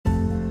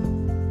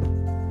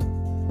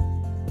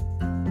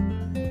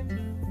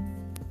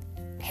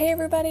Hey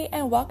everybody,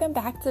 and welcome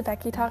back to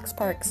Becky Talks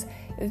Parks.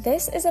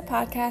 This is a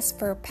podcast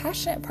for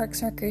passionate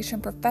parks and recreation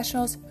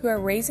professionals who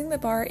are raising the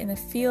bar in the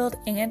field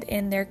and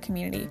in their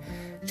community.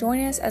 Join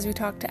us as we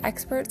talk to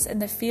experts in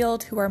the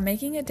field who are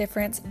making a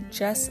difference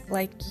just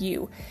like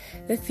you.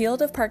 The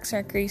field of parks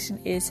and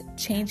recreation is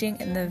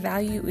changing, and the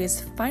value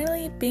is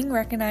finally being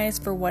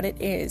recognized for what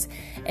it is,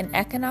 an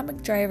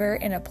economic driver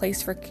and a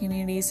place for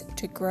communities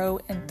to grow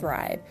and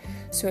thrive.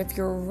 So if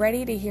you're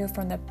ready to hear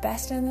from the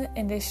best in the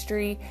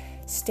industry,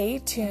 stay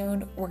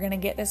tuned. We're going to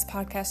get this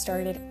podcast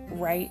started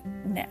right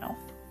now.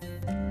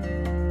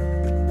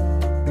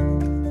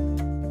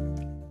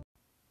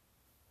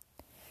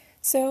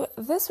 So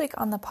this week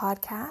on the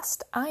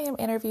podcast, I am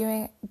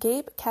interviewing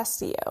Gabe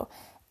Castillo,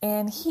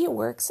 and he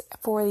works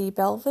for the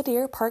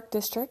Belvedere Park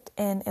District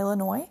in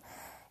Illinois,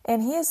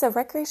 and he is a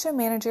recreation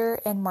manager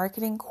and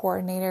marketing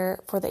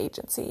coordinator for the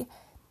agency.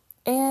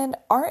 And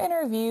our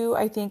interview,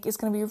 I think, is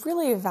going to be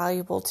really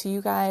valuable to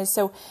you guys.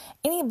 So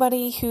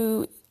anybody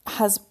who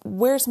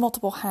wears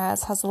multiple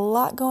hats, has a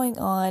lot going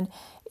on,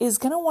 is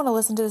going to want to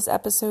listen to this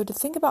episode to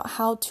think about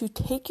how to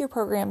take your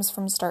programs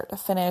from start to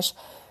finish.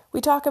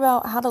 We talk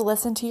about how to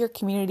listen to your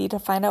community to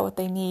find out what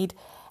they need,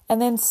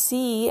 and then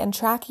see and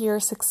track your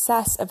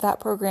success of that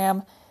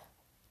program,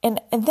 and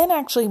then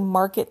actually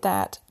market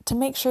that to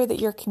make sure that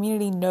your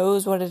community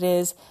knows what it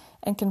is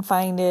and can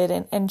find it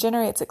and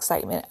generates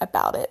excitement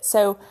about it.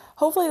 So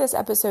hopefully this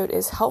episode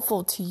is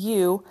helpful to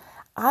you.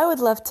 I would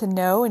love to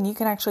know, and you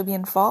can actually be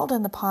involved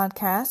in the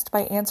podcast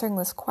by answering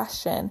this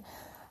question: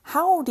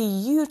 how do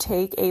you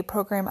take a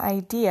program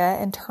idea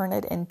and turn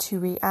it into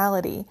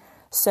reality?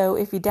 So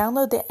if you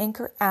download the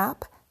Anchor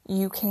app,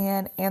 you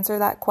can answer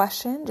that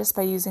question just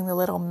by using the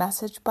little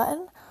message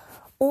button,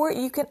 or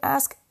you can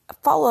ask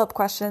follow-up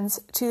questions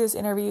to this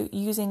interview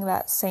using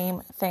that same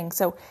thing.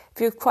 So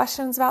if you have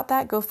questions about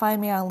that, go find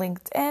me on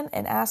LinkedIn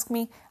and ask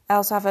me. I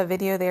also have a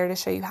video there to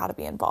show you how to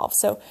be involved.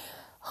 So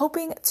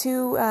hoping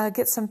to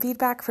get some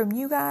feedback from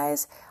you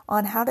guys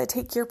on how to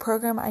take your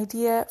program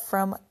idea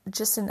from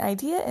just an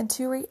idea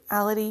into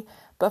reality.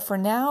 But for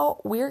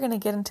now, we're going to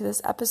get into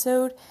this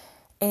episode,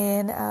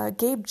 and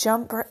Gabe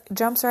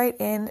jumps right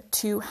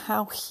into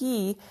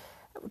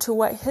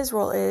what his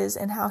role is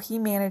and how he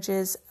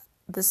manages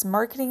this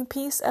marketing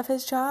piece of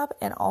his job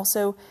and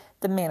also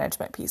the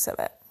management piece of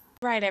it.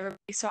 Right,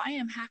 everybody. So I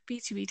am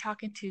happy to be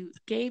talking to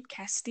Gabe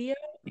Castillo,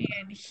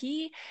 and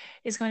he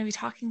is going to be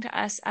talking to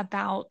us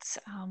about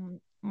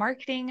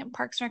marketing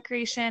Parks and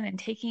Recreation and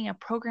taking a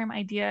program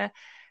idea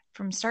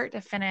from start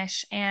to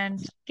finish. And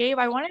Gabe,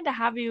 I wanted to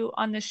have you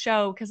on the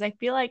show because I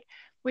feel like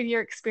with your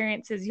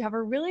experiences, you have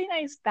a really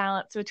nice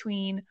balance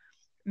between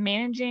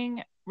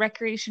managing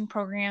recreation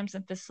programs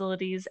and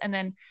facilities and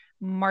then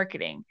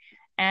marketing.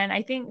 And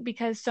I think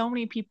because so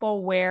many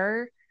people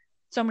wear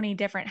so many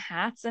different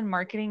hats and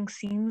marketing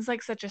seems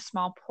like such a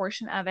small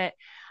portion of it,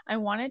 I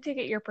wanted to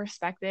get your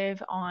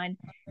perspective on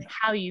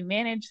how you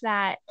manage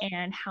that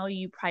and how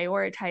you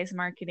prioritize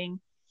marketing.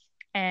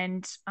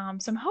 And so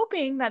I'm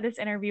hoping that this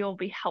interview will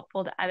be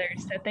helpful to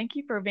others. So thank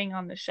you for being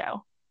on the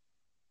show.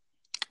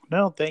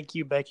 No, thank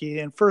you, Becky.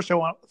 And first I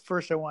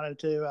wanted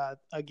to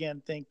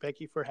again thank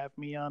Becky for having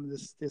me on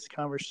this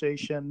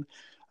conversation.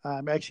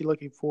 I'm actually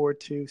looking forward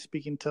to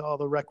speaking to all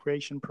the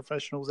recreation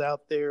professionals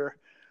out there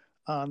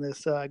on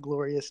this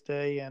glorious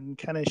day and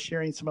kind of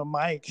sharing some of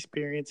my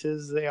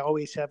experiences. They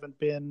always haven't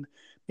been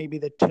maybe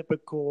the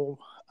typical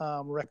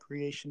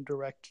recreation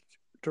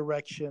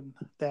direction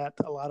that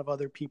a lot of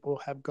other people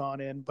have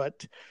gone in,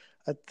 but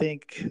I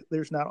think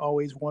there's not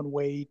always one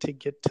way to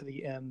get to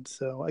the end.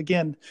 So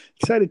again,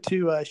 excited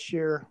to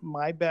share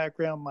my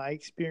background, my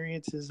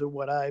experiences, and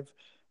what I've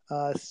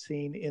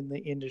seen in the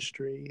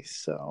industry.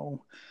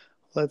 So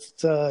let's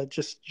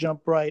just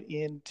jump right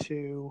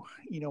into,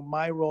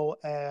 my role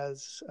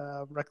as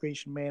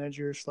recreation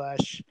manager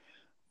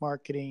 /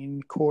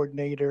 marketing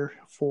coordinator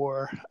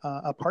for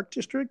a park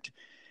district.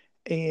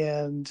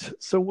 And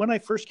so when I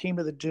first came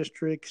to the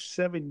district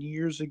 7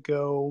 years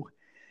ago,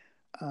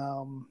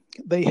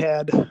 they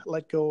had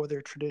let go of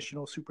their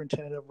traditional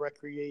superintendent of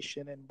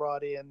recreation and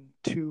brought in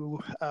two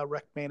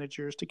rec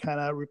managers to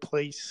kind of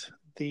replace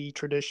the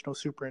traditional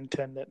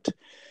superintendent.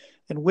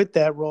 And with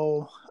that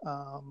role,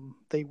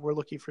 they were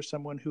looking for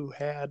someone who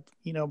had,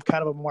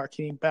 kind of a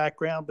marketing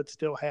background, but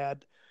still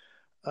had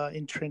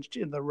entrenched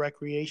in the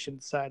recreation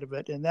side of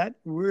it. And that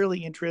really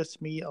interests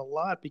me a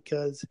lot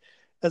because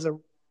as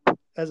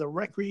a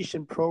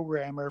recreation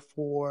programmer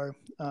for,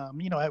 I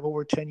have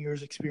over 10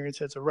 years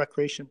experience as a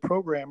recreation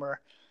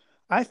programmer.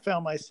 I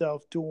found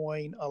myself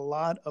doing a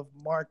lot of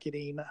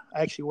marketing.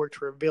 I actually worked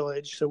for a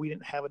village, so we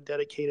didn't have a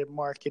dedicated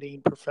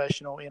marketing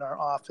professional in our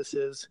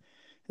offices.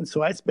 And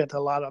so I spent a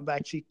lot of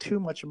actually too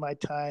much of my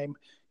time,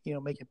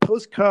 making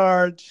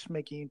postcards,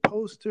 making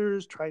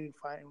posters, trying to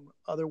find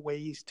other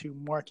ways to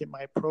market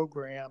my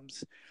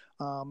programs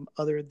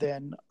other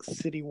than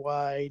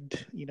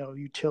citywide,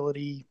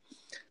 utility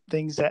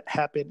things that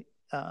happen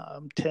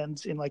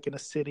tends in a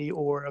city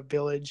or a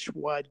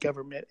village-wide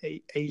government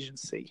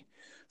agency.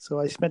 So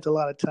I spent a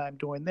lot of time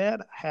doing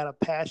that. I had a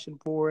passion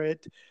for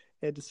it.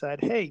 and decide,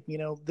 hey,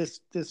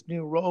 this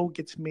new role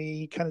gets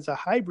me kind of as a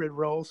hybrid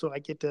role, so I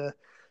get to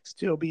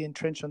still be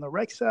entrenched on the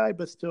rec side,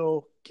 but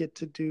still get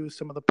to do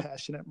some of the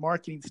passionate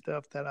marketing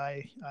stuff that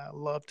I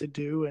love to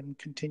do, and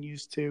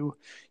continues to,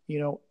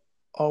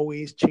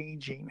 always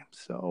changing.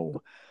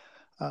 So,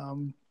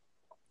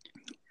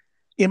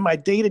 in my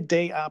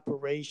day-to-day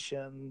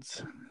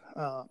operations,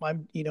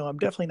 I'm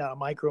definitely not a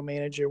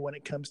micromanager when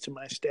it comes to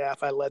my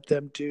staff. I let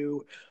them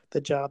do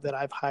the job that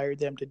I've hired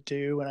them to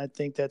do, and I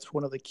think that's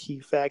one of the key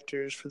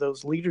factors for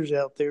those leaders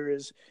out there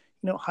is,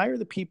 hire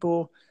the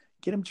people,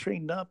 get them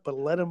trained up, but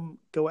let them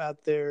go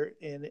out there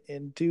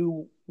and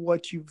do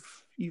what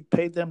you've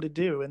paid them to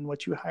do and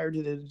what you hired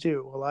them to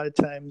do. A lot of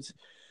times,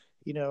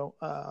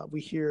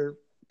 we hear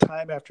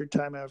time after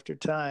time after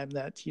time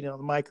that the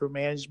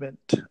micromanagement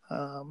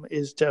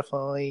is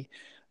definitely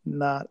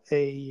not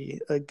a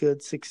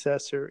good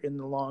successor in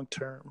the long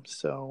term.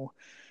 So,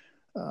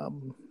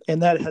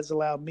 and that has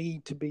allowed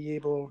me to be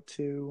able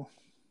to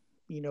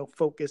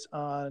focus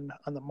on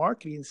the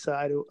marketing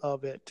side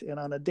of it, and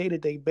on a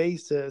day-to-day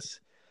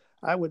basis,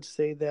 I would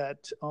say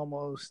that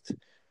almost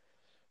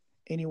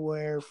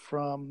anywhere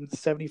from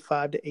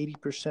 75 to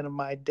 80% of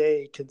my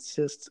day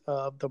consists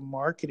of the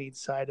marketing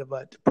side of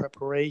it,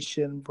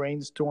 preparation,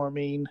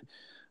 brainstorming.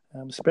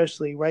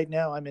 Especially right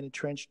now, I'm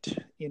entrenched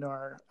in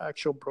our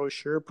actual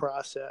brochure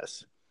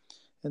process.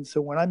 And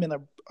so when I'm in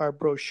our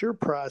brochure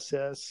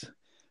process,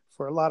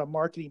 for a lot of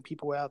marketing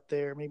people out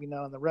there, maybe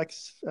not on the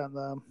Rex on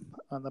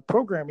the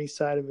programming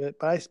side of it,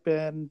 but I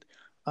spend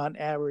on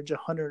average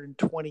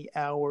 120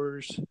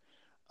 hours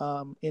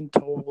in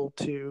total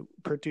to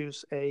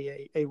produce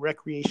a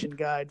recreation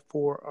guide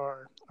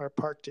for our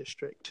park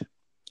district.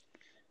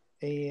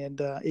 And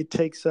it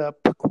takes up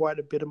quite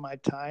a bit of my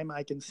time.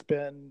 I can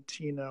spend,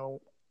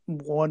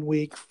 1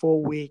 week,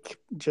 full week,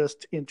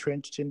 just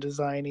entrenched in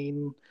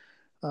designing,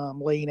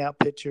 laying out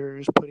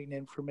pictures, putting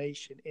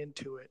information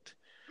into it.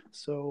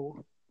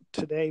 So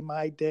today,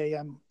 my day,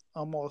 I'm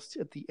almost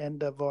at the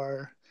end of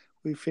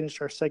we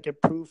finished our second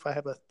proof. I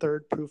have a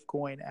third proof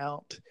going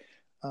out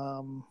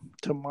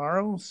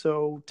tomorrow.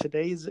 So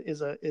today's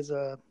is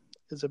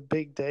a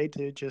big day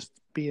to just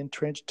be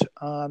entrenched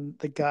on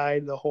the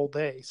guide the whole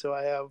day. So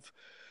I have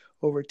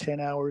over 10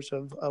 hours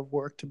of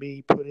work to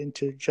be put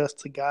into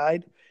just the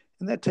guide,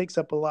 and that takes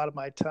up a lot of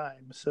my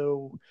time.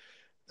 So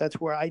that's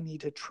where I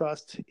need to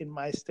trust in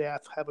my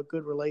staff, have a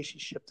good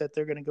relationship that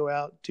they're going to go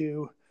out,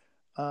 do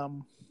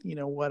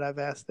what I've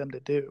asked them to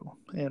do.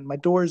 And my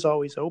door is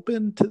always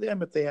open to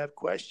them if they have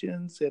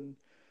questions and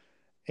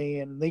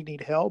they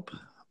need help.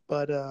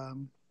 But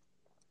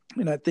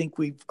and I think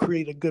we've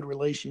created a good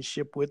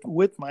relationship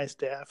with my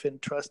staff,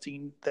 and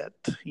trusting that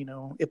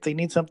if they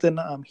need something,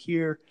 I'm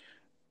here.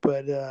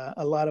 But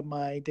a lot of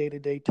my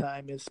day-to-day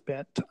time is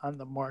spent on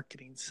the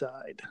marketing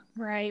side.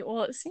 Right.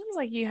 Well, it seems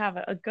like you have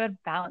a good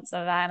balance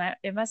of that, and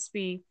it must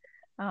be.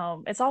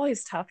 It's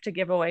always tough to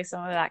give away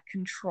some of that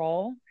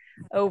control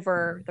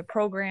over the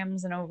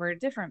programs and over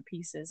different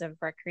pieces of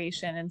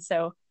recreation, and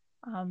so,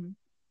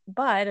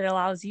 but it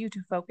allows you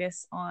to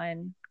focus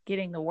on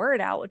getting the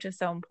word out, which is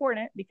so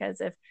important, because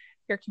if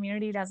your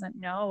community doesn't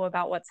know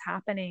about what's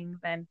happening,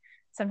 then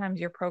sometimes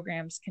your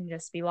programs can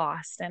just be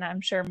lost. And I'm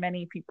sure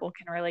many people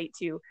can relate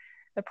to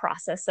the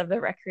process of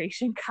the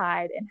recreation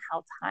guide and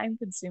how time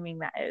consuming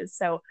that is.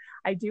 So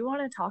I do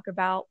want to talk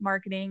about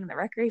marketing, the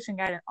recreation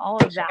guide, and all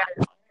of that.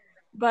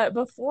 But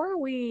before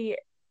we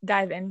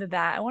dive into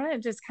that, I want to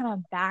just kind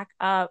of back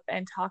up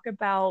and talk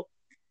about,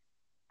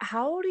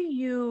 how do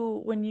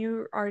you, when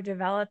you are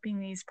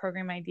developing these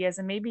program ideas,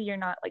 and maybe you're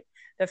not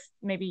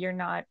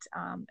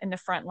in the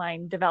front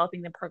line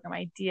developing the program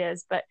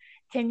ideas, but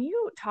can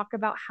you talk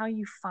about how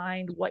you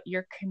find what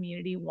your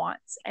community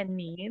wants and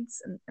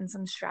needs, and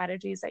some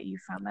strategies that you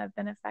found that have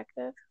been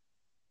effective?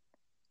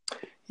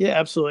 Yeah,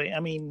 absolutely.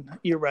 I mean,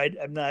 you're right.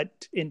 I'm not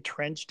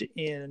entrenched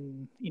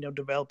in,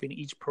 developing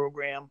each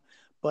program,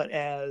 but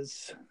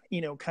as,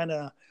 kind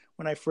of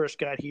when I first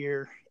got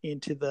here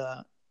into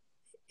the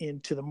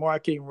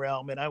marketing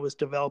realm and I was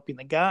developing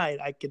the guide,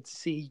 I could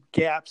see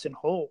gaps and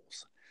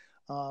holes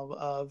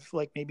of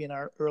like maybe in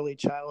our early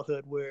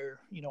childhood where,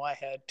 I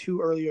had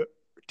two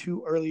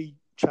early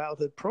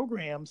childhood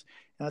programs.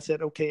 And I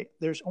said, okay,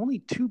 there's only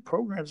 2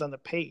 programs on the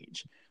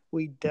page.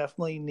 We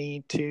definitely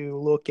need to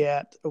look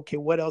at, okay,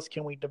 what else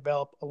can we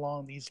develop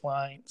along these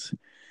lines?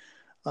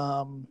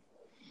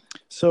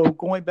 So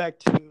going back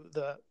to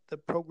the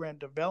program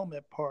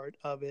development part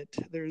of it,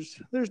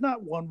 there's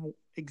not one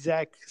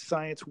exact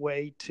science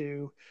way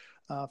to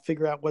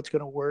figure out what's going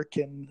to work,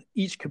 and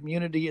each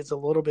community is a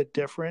little bit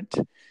different.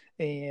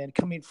 And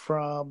coming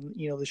from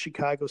the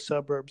Chicago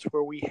suburbs,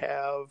 where we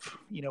have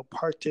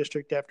park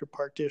district after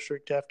park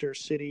district after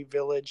city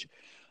village,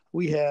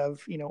 we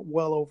have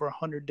well over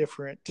 100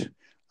 different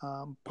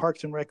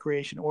parks and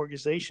recreation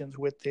organizations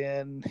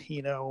within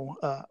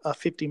a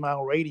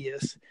 50-mile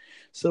radius.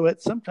 So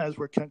sometimes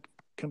we're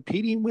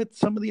competing with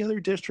some of the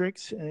other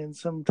districts, and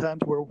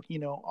sometimes we're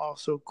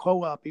also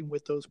co-oping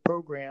with those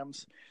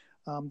programs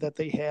that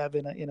they have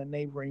in a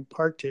neighboring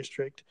park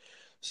district.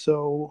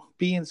 So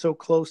being so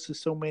close to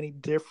so many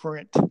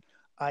different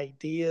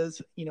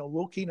ideas,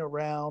 looking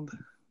around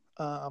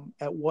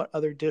at what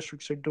other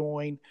districts are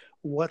doing,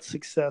 what's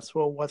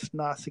successful, what's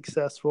not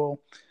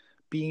successful,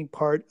 being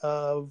part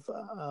of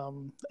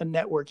a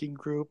networking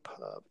group.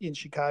 In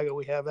Chicago,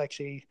 we have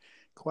actually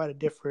quite a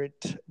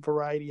different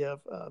variety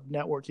of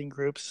networking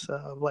groups,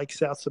 like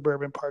South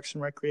Suburban Parks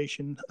and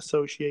Recreation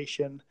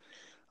Association.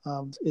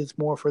 Is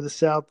more for the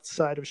south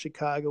side of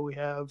Chicago. We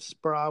have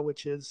SPRA,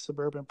 which is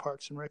Suburban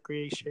Parks and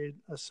Recreation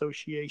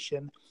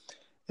Association.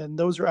 And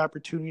those are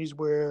opportunities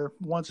where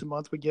once a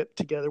month we get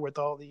together with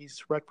all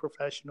these rec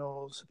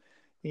professionals.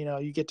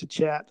 You get to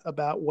chat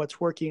about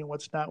what's working,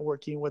 what's not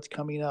working, what's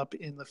coming up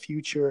in the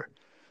future.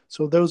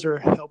 So those are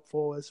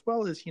helpful, as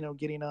well as,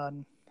 getting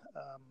on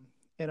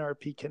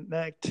NRP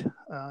Connect.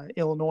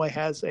 Illinois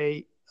has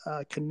a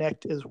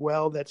Connect as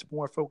well that's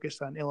more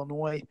focused on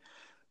Illinois.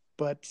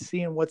 But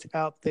seeing what's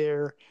out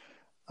there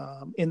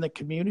in the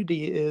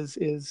community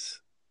is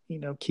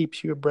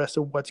keeps you abreast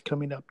of what's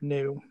coming up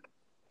new.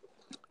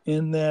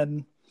 And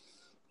then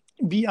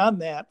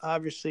beyond that,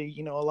 obviously,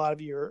 a lot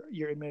of your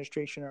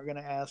administration are going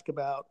to ask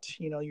about,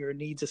 your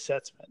needs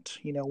assessment.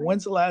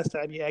 When's the last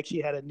time you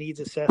actually had a needs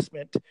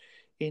assessment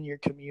in your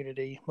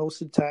community?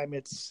 Most of the time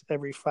it's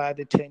every 5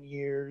 to 10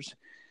 years.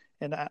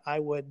 And I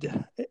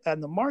would,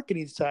 on the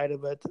marketing side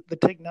of it, the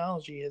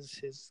technology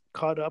has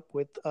caught up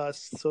with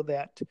us so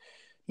that,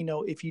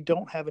 if you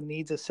don't have a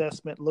needs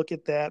assessment, look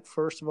at that,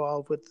 first of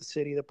all, with the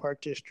city, the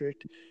park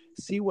district,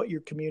 see what your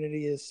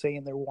community is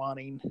saying they're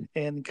wanting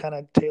and kind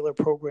of tailor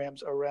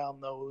programs around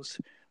those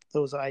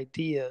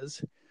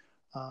ideas.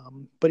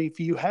 But if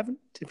you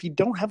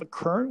don't have a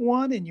current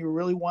one and you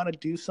really want to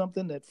do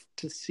something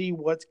to see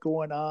what's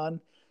going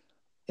on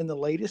in the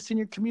latest in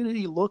your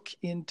community, look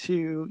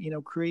into,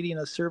 creating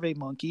a Survey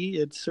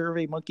Monkey.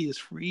 Survey Monkey is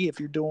free if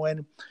you're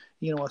doing,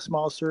 a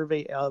small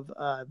survey of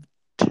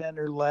 10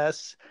 or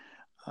less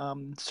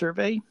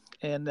survey,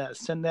 and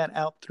send that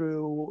out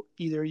through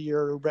either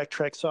your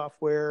RecTrack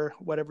software,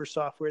 whatever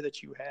software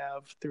that you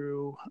have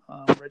through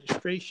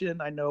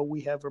registration. I know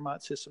we have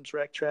Vermont Systems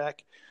RecTrack.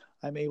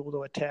 I'm able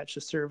to attach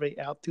the survey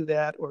out through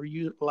that, or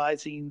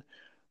utilizing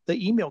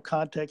the email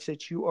contacts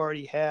that you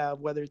already have,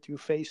 whether through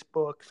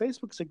Facebook.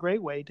 Facebook's a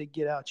great way to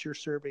get out your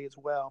survey as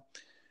well,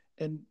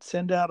 and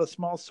send out a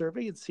small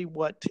survey and see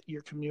what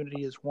your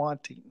community is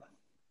wanting.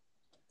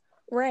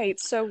 Right.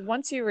 So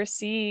once you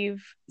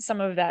receive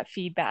some of that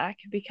feedback,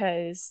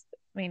 because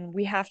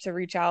we have to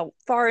reach out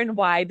far and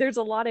wide, there's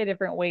a lot of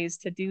different ways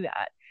to do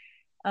that.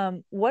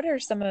 What are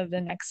some of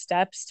the next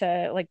steps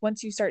to, like,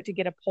 once you start to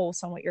get a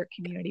pulse on what your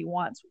community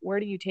wants, where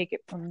do you take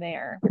it from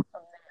there?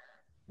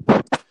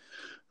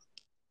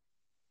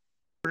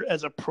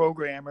 As a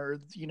programmer,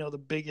 the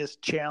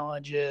biggest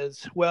challenge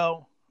is,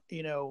 well,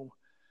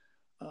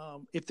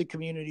 if the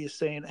community is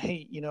saying,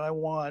 hey, I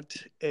want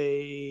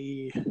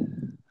a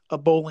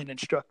bowling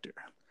instructor,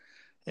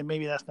 and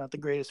maybe that's not the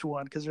greatest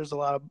one because there's a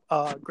lot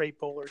of great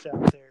bowlers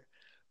out there.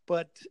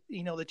 But,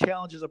 the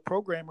challenge as a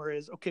programmer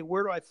is, okay,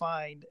 where do I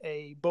find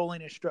a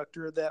bowling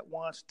instructor that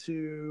wants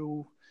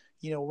to,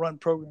 run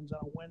programs on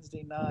a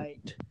Wednesday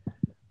night?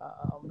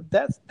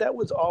 That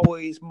was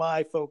always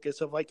my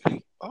focus of, like,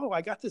 oh,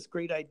 I got this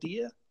great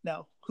idea.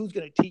 Now, who's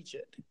going to teach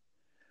it?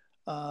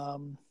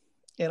 And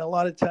a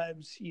lot of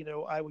times,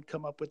 I would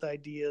come up with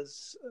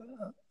ideas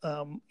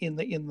in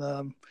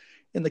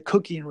the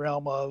cooking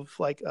realm of,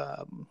 like,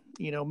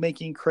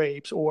 making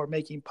crepes or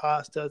making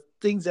pasta,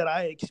 things that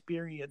I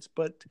experienced,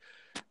 but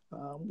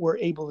were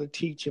able to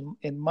teach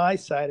in my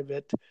side of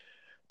it.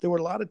 There were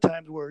a lot of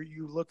times where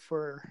you look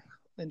for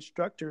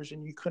instructors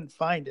and you couldn't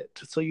find it.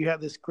 So you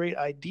have this great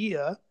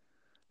idea,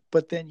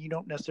 but then you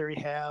don't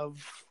necessarily have,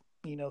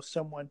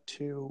 someone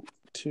to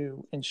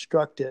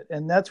instruct it.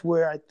 And that's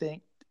where I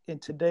think in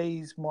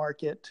today's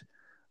market,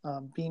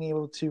 being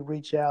able to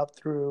reach out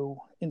through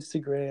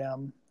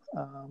Instagram,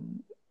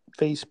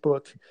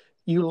 Facebook,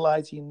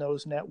 utilizing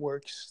those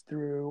networks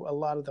through a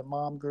lot of the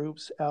mom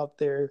groups out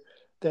there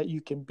that you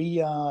can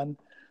be on.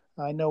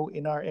 I know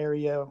in our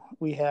area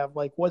we have,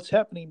 like, what's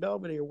happening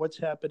Belvedere, what's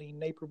happening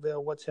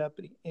Naperville, what's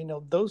happening,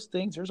 those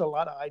things. There's a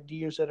lot of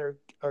ideas that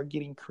are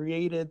getting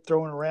created,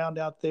 thrown around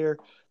out there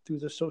through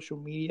the social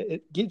media.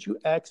 It gives you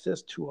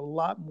access to a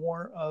lot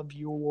more of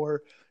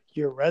your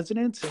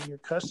residents and your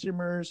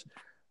customers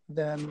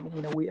than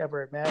we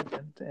ever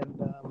imagined.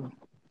 And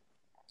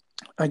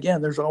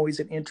again, there's always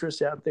an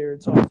interest out there.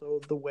 It's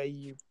also the way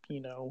you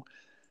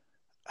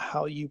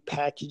how you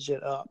package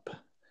it up.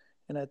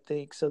 And I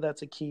think so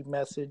that's a key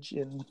message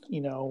in,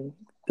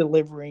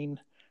 delivering,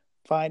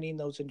 finding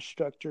those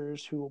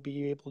instructors who will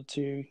be able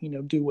to,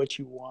 do what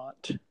you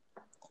want.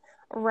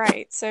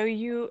 Right. So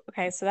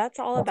so that's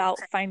all about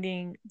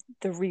finding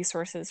the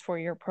resources for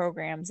your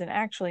programs and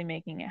actually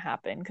making it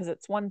happen. Because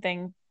it's one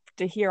thing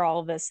to hear all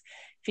of this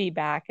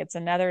feedback. It's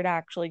another to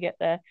actually get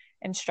the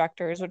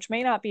instructors, which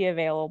may not be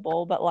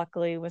available, but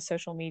luckily with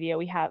social media,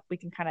 we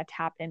can kind of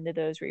tap into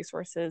those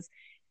resources.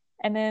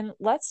 And then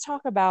let's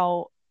talk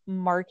about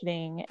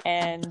marketing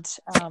and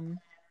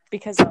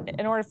because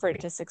in order for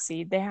it to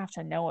succeed, they have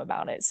to know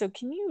about it. So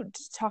can you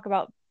just talk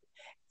about,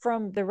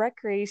 from the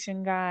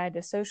recreation guide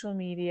to social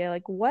media,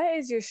 like what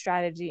is your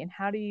strategy and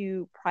how do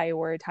you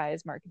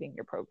prioritize marketing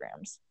your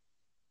programs?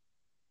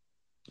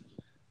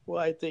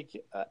 Well, I think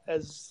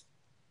as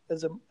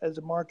a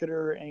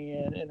marketer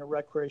and a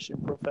recreation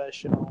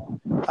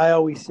professional, I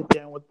always sit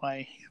down with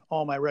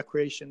all my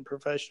recreation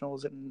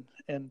professionals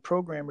and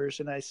programmers,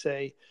 and I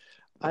say,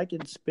 I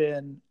can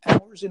spend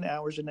hours and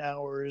hours and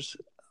hours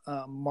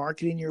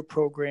marketing your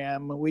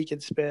program. We can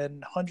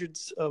spend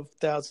hundreds of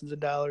thousands of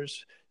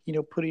dollars,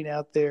 putting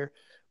out there.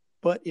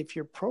 But if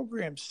your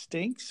program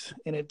stinks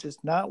and it is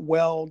not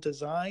well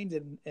designed,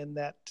 and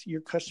that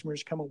your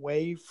customers come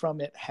away from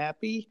it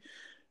happy,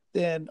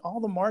 then all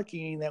the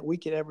marketing that we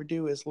could ever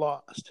do is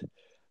lost.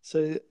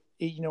 So,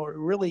 it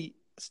really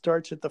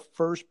starts at the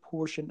first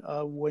portion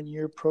of when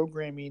you're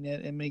programming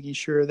it and making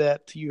sure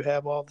that you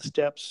have all the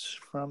steps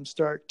from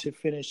start to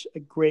finish, a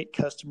great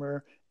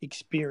customer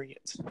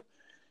experience.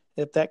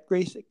 If that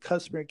great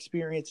customer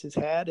experience is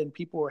had and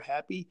people are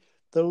happy,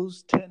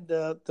 those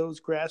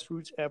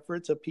grassroots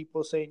efforts of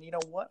people saying, you know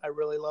what, I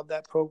really love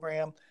that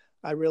program.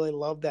 I really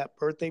love that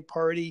birthday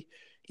party.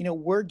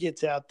 Word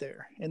gets out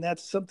there, and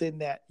that's something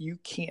that you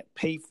can't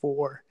pay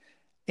for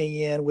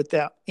and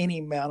without any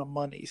amount of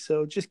money.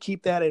 So just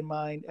keep that in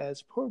mind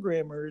as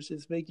programmers,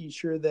 is making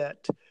sure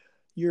that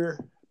your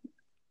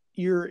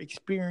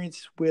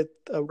experience with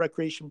a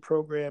recreation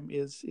program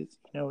is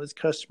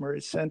customer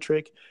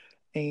centric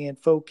and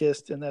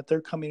focused, and that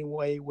they're coming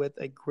away with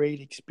a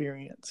great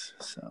experience.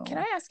 So can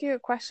I ask you a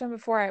question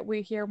before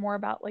we hear more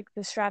about like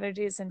the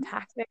strategies and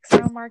tactics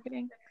around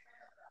marketing?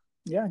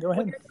 Yeah, go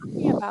ahead. When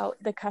you're talking about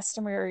the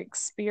customer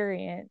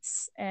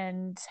experience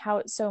and how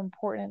it's so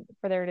important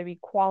for there to be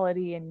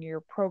quality in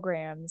your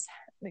programs,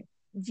 like,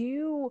 do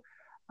you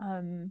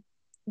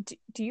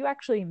do you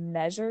actually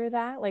measure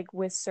that, like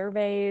with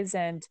surveys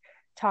and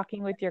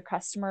talking with your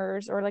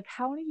customers, or like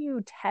how do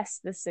you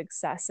test the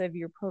success of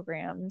your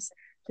programs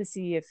to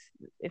see if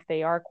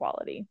they are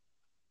quality?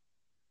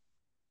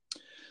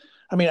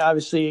 I mean,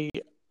 obviously,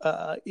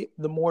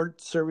 the more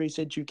surveys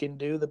that you can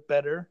do, the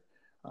better.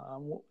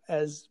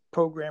 As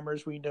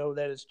programmers, we know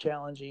that it's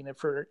challenging. And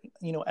for,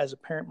 as a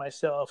parent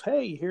myself,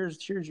 hey,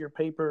 here's your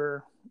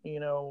paper,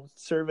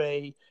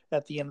 survey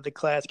at the end of the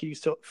class. Can you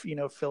still,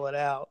 fill it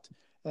out?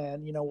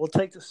 And, we'll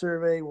take the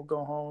survey, we'll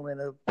go home,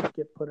 and it'll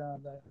get put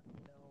on the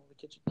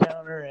kitchen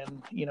counter.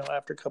 And,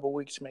 after a couple of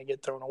weeks, it may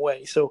get thrown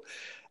away. So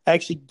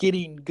actually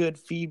getting good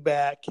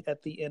feedback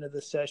at the end of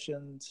the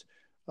sessions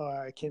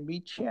can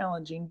be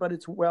challenging, but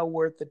it's well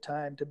worth the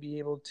time to be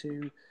able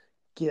to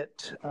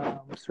get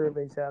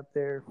surveys out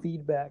there,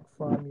 feedback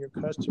from your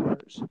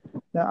customers.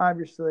 Now,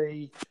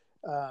 obviously,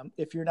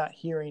 if you're not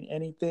hearing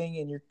anything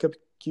and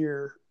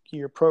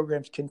your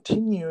programs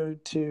continue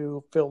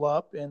to fill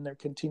up and they're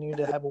continuing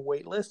to have a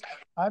wait list,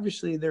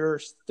 obviously there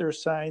are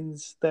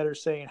signs that are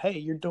saying, hey,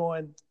 you're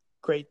doing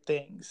great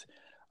things.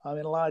 And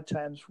a lot of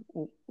times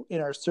in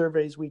our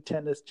surveys, we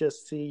tend to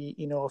just see,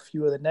 a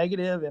few of the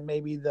negative and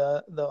maybe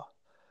the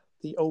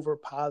over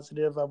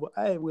positive of,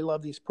 hey, we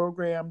love these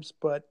programs,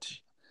 but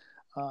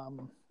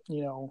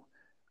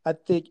I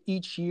think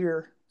each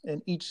year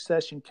and each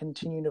session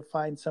continue to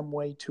find some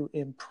way to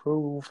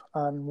improve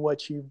on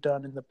what you've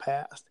done in the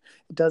past.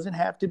 It doesn't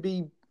have to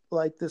be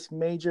like this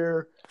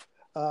major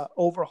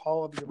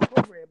overhaul of your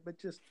program,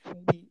 but just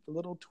maybe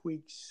little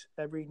tweaks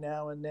every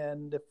now and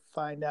then to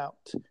find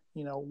out,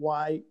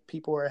 why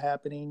people are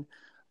happening,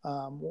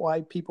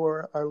 why people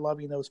are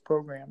loving those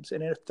programs.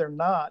 And if they're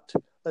not,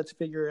 let's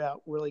figure it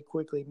out really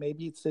quickly.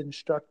 Maybe it's the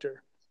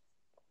instructor.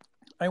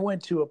 I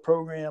went to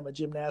a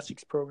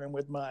gymnastics program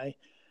with my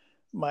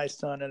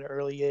son at an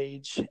early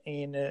age,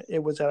 and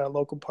it was at our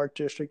local park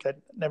district.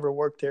 I'd never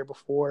worked there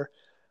before,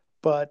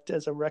 but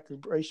as a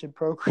recreation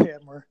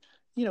programmer,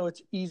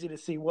 it's easy to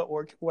see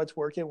what's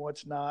working,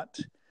 what's not.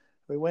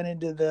 We went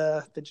into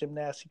the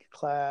gymnastics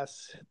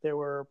class. There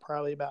were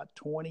probably about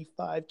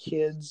 25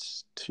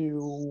 kids to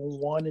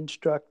one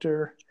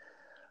instructor.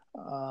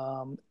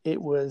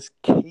 It was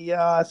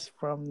chaos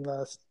from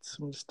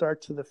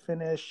start to the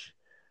finish.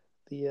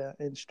 The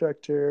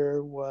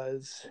instructor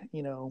was,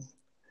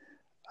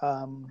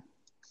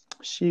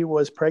 she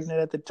was pregnant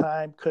at the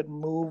time, couldn't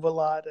move a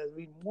lot. I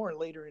mean, more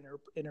later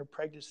in her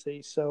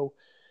pregnancy. So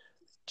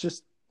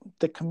just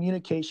the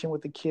communication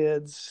with the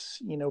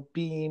kids,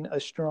 being a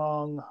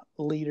strong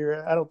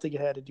leader. I don't think it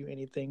had to do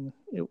anything.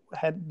 It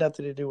had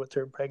nothing to do with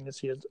her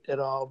pregnancy at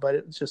all, but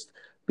it was just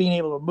being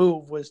able to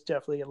move was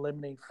definitely a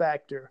limiting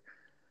factor.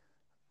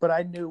 But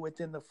I knew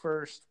within the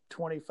first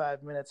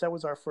 25 minutes, that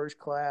was our first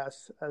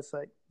class. I was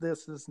like,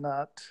 this is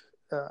not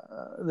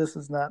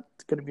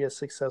going to be a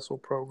successful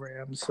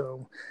program.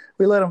 So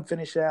we let them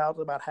finish out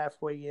about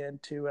halfway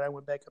into, and I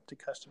went back up to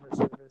customer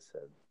service.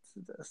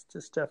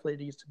 This definitely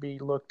needs to be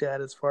looked at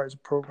as far as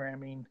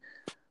programming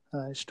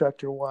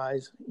instructor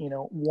wise.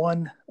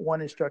 One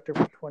instructor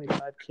for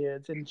 25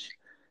 kids, and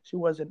she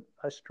wasn't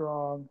a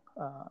strong,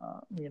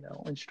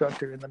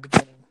 instructor in the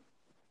beginning.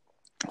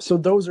 So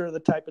those are the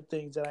type of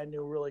things that I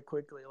knew really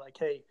quickly, like,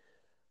 hey,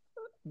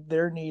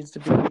 there's going to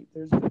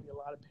be a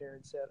lot of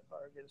parents that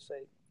are going to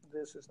say,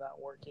 this is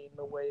not working,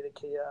 the way the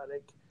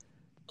chaotic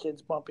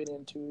kids bumping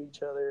into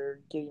each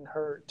other, getting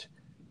hurt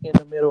in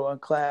the middle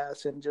of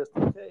class, and just,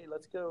 hey,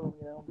 let's go,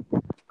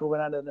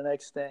 moving on to the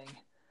next thing.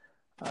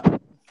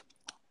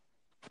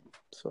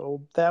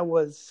 So that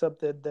was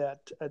something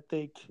that I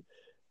think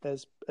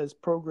as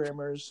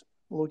programmers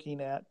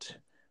looking at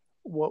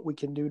what we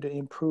can do to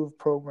improve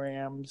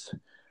programs.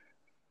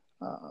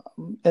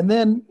 And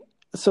then,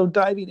 so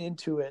diving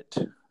into it,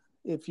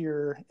 if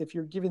you're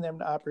giving them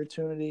the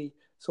opportunity,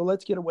 so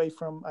let's get away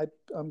from,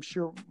 I'm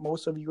sure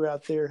most of you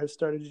out there have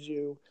started to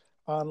do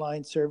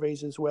online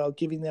surveys as well,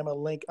 giving them a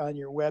link on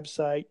your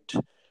website,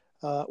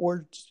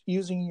 or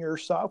using your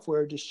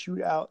software to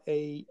shoot out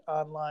a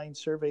online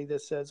survey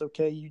that says,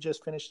 okay, you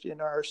just finished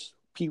in our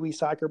Pee Wee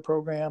soccer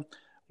program.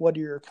 What are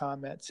your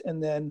comments?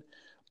 And then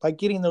by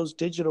getting those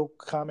digital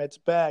comments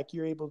back,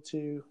 you're able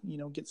to,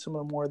 get some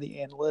more of the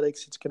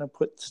analytics. It's going to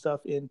put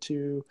stuff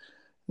into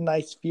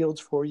nice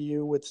fields for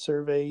you with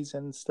surveys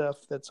and stuff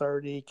that's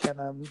already kind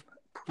of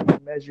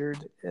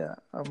measured,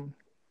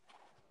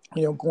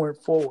 going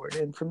forward.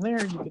 And from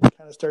there, you can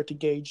kind of start to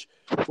gauge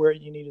where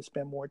you need to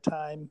spend more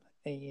time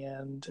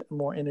and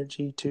more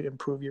energy to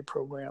improve your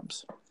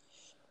programs.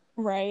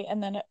 Right.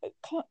 And then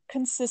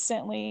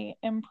consistently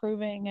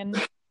improving. And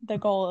the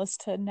goal is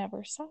to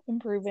never stop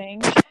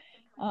improving,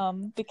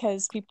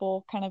 because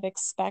people kind of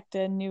expect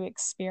a new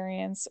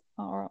experience,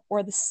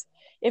 or this,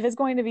 if it's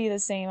going to be the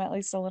same, at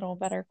least a little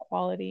better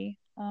quality.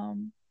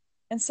 And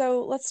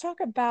so let's talk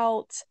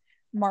about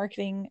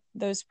marketing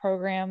those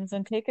programs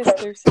and take us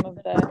through some of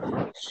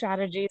the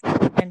strategies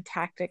and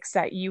tactics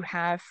that you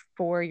have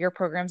for your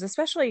programs,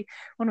 especially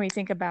when we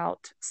think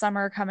about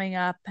summer coming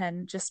up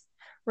and just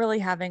really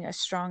having a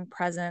strong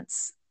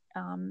presence,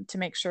 to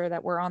make sure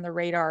that we're on the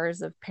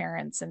radars of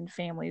parents and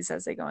families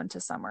as they go into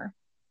summer.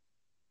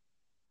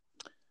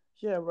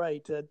 Yeah,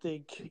 right. I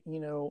think,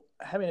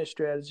 having a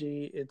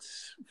strategy,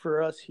 it's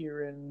for us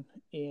here in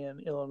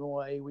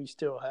Illinois, we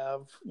still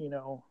have,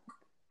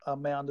 a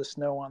mound of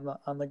snow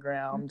on the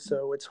ground. Mm-hmm.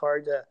 So it's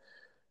hard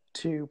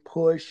to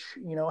push,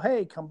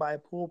 hey, come buy a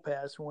pool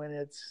pass when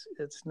it's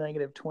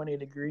negative 20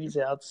 degrees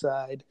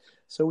outside.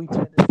 So we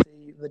tend to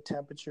see the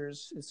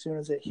temperatures, as soon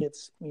as it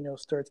hits,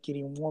 starts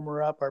getting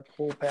warmer up, our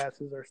pool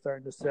passes are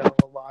starting to sell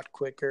a lot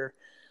quicker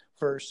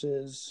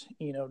versus,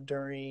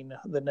 during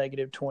the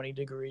negative 20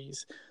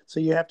 degrees. So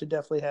you have to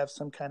definitely have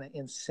some kind of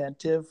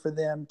incentive for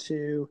them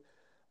to,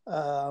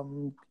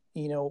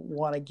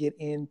 want to get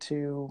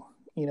into,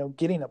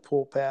 getting a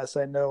pool pass.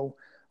 I know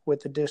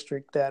with the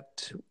district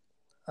that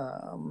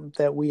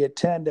we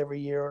attend every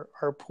year,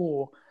 our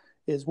pool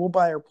is, we'll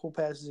buy our pool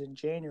passes in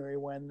January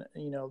when,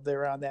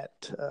 they're on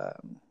that,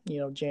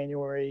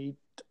 January,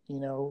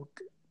 the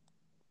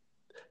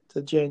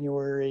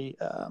January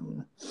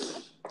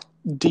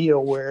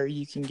deal where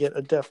you can get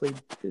a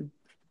definitely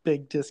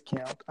big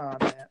discount on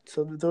that.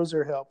 So those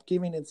are help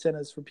giving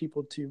incentives for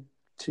people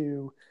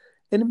to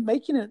and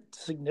making it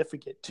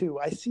significant too.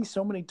 I see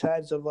so many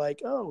times of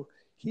like, oh,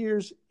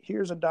 here's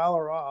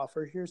 $1 off,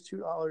 or here's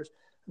 $2.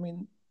 I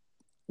mean,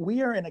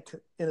 we are in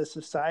a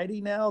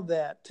society now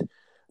that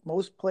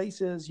most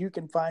places you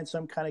can find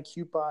some kind of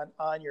coupon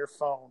on your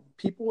phone.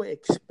 People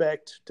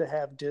expect to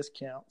have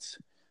discounts.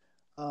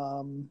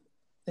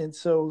 And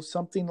so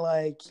something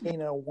like,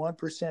 1%,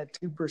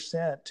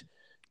 2%,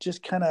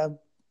 just kind of,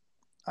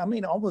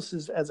 almost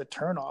as a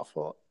turnoff.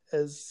 Well,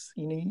 as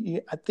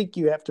I think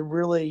you have to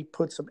really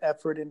put some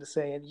effort into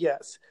saying,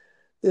 yes,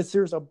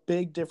 there's a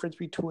big difference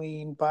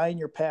between buying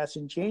your pass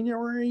in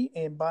January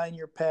and buying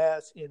your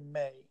pass in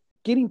May.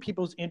 Getting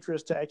people's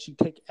interest to actually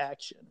take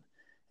action.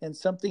 And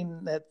something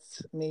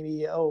that's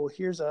maybe,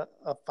 here's a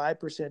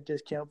 5%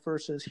 discount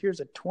versus here's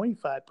a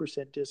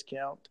 25%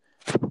 discount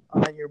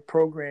on your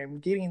program,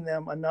 getting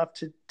them enough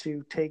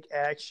to take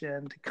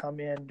action to come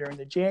in during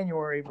the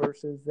January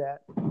versus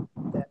that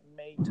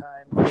May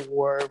time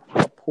for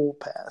a pool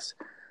pass.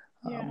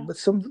 Yeah. But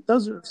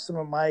those are some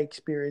of my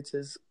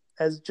experiences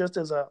as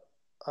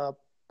a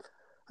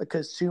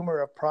consumer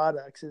of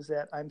products, is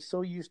that I'm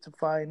so used to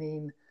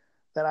finding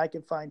that I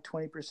can find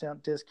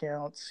 20%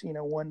 discounts.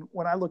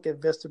 When I look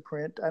at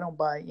Vistaprint, I don't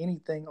buy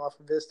anything off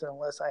of Vista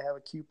unless I have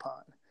a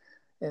coupon.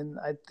 And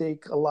I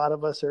think a lot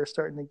of us are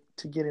starting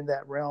to get in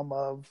that realm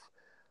of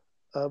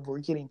we're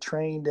getting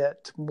trained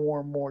at more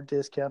and more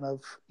discount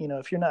of,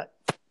 if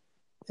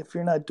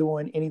you're not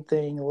doing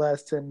anything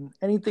less than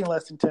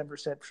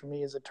 10% for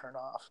me is a turn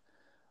off.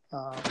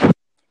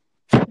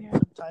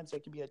 Sometimes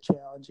that can be a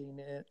challenging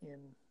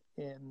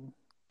in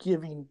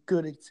giving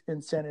good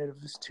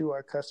incentives to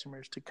our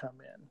customers to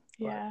come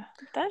in. Yeah,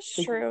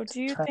 that's true.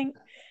 Do you think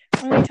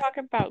when we talk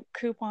about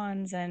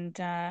coupons and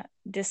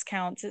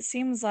discounts, it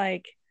seems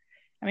like,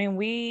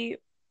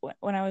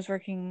 when I was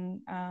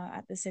working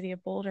at the city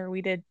of Boulder,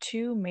 we did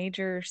 2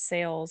 major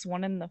sales,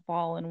 one in the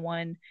fall and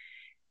one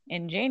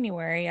in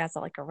January as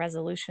like a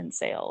resolution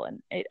sale.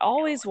 And it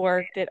always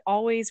worked. It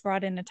always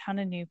brought in a ton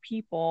of new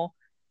people,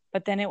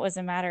 but then it was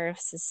a matter of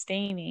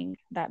sustaining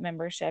that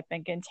membership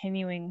and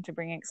continuing to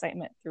bring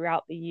excitement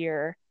throughout the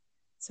year.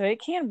 So it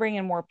can bring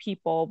in more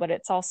people, but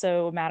it's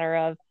also a matter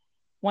of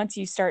once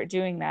you start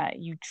doing that,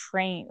 you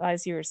train,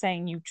 as you were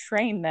saying, you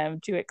train them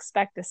to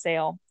expect a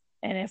sale.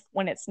 And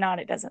when it's not,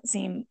 it doesn't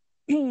seem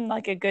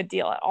like a good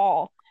deal at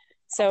all.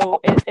 So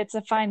it's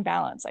a fine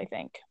balance, I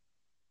think.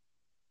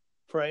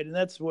 Right. And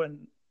that's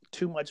when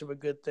too much of a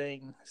good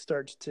thing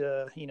starts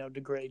to,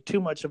 degrade.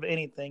 Too much of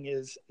anything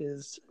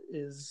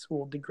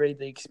will degrade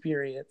the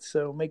experience.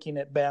 So making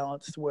it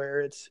balanced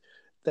where it's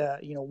that,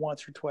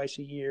 once or twice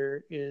a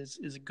year is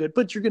good,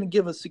 but you're going to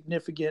give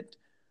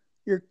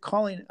you're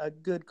calling a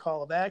good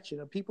call of action.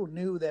 And people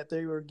knew that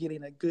they were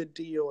getting a good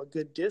deal, a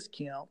good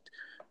discount,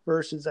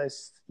 versus I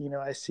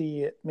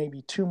see it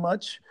maybe too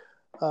much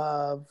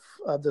of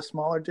the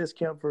smaller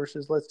discount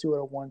versus let's do it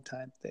a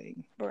one-time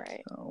thing.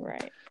 Right.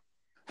 Right.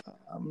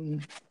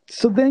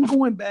 So then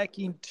going back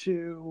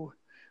into,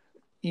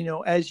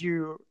 as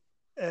you're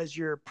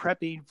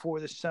prepping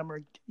for the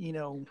summer,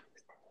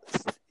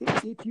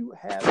 if you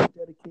have a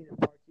dedicated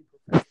marketing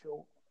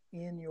professional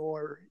in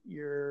your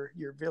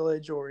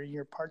village or in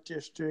your park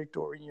district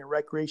or in your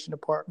recreation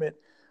department,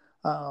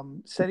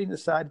 setting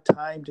aside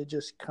time to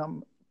just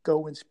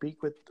go and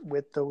speak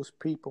with those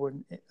people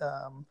and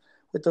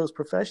with those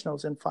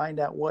professionals and find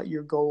out what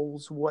your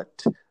goals,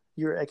 what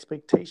your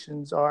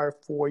expectations are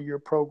for your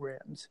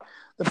programs.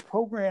 The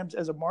programs,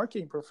 as a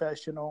marketing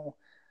professional,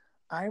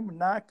 I'm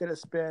not going to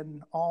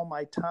spend all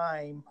my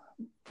time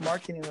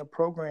marketing a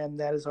program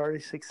that is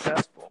already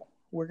successful.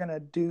 We're going to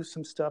do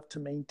some stuff to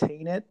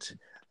maintain it.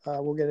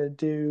 We're going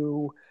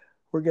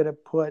to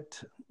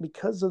put,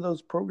 because of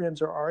those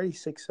programs are already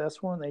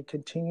successful and they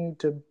continue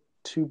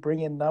to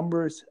bring in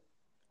numbers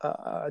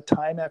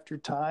time after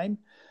time.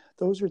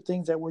 Those are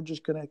things that we're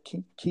just going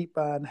to keep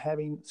on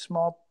having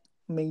small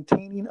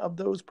maintaining of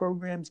those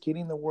programs,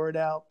 getting the word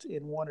out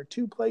in one or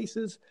two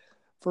places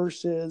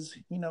versus,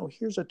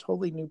 here's a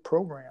totally new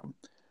program.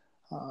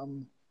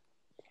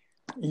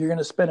 You're going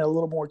to spend a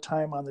little more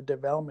time on the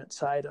development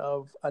side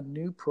of a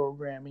new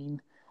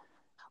programming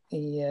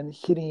and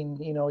hitting,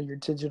 your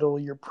digital,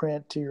 your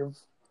print, your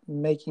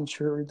making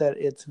sure that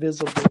it's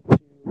visible to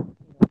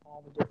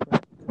all the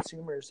different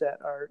consumers that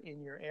are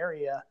in your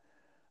area.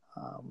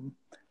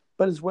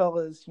 But as well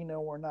as,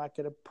 we're not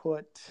going to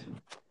put,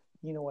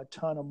 a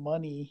ton of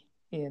money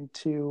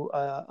into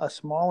a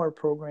smaller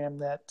program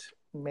that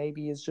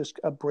maybe is just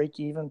a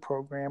break-even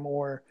program,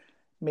 or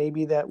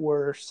maybe that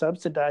we're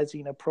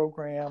subsidizing a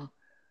program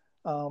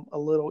a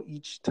little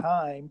each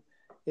time.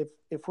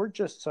 If we're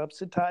just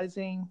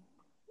subsidizing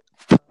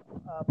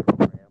a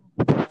program,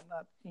 I'm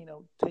not,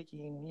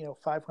 taking,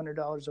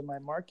 $500 of my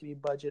marketing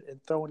budget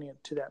and throwing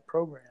it to that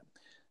program.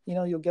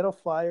 You'll get a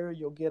flyer,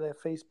 you'll get a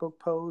Facebook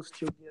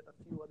post, you'll get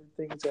a few other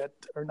things that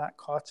are not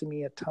costing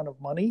me a ton of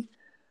money.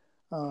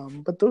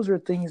 But those are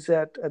things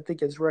that I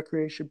think as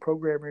recreation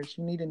programmers,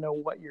 you need to know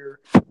what your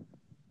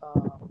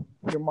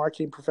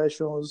marketing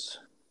professionals'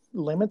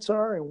 limits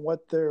are and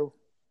what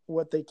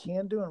they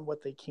can do and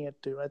what they can't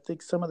do. I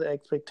think some of the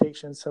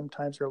expectations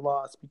sometimes are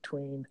lost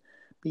between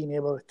being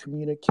able to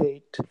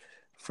communicate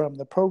from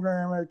the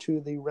programmer to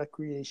the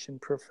recreation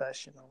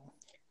professional.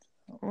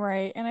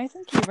 Right. And I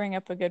think you bring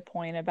up a good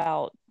point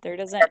about there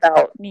doesn't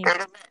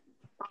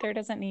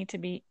need to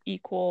be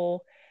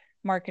equal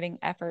marketing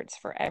efforts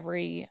for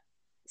every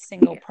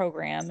single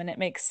program. And it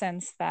makes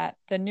sense that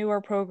the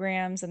newer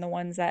programs and the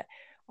ones that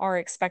are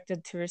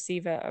expected to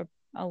receive a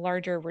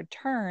larger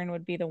return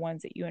would be the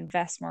ones that you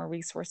invest more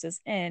resources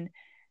in,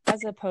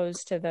 as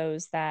opposed to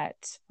those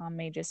that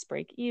may just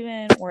break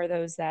even, or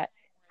those that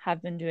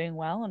have been doing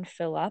well and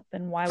fill up.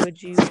 And why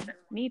would you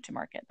need to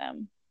market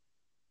them?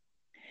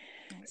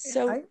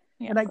 So, I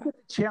get the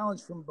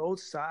challenge from both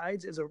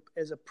sides.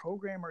 As a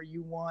programmer,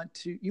 you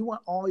want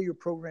all your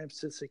programs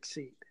to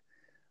succeed.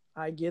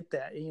 I get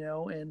that,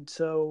 and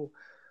so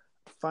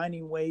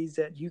finding ways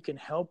that you can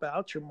help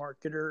out your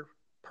marketer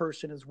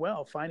person as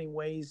well, finding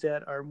ways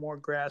that are more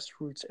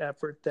grassroots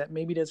effort that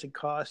maybe doesn't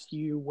cost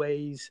you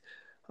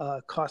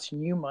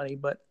costing you money,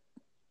 but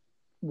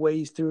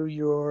ways through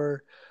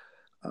your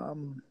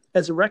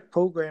as a rec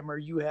programmer,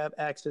 you have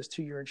access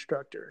to your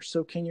instructor.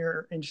 So can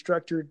your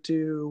instructor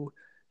do,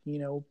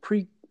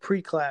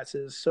 pre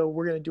classes? So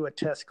we're going to do a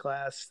test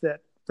class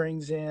that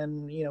brings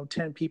in,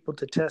 10 people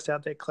to test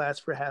out that class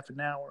for half an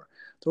hour.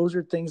 Those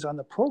are things on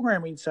the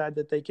programming side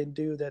that they can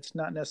do that's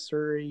not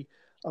necessarily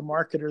a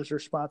marketer's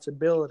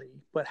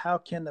responsibility. But how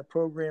can the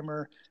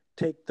programmer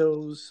take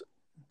those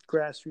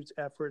grassroots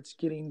efforts,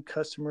 getting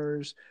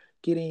customers,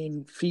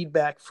 getting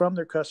feedback from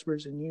their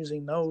customers and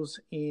using those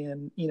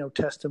in,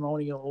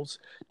 testimonials,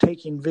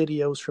 taking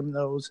videos from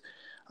those.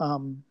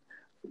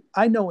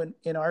 I know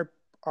in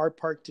our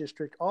park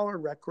district, all our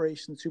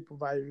recreation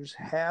supervisors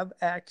have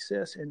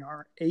access and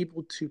are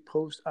able to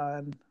post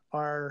on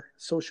our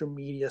social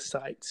media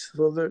sites.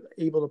 So they're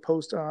able to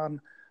post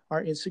on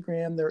our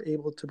Instagram. They're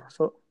able to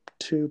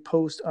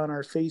post on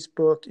our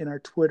Facebook and our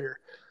Twitter.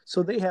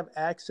 So they have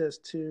access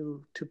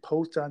to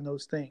post on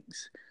those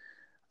things.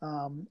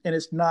 And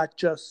it's not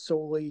just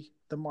solely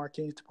the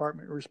marketing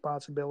department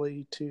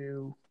responsibility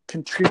to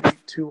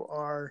contribute to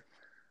our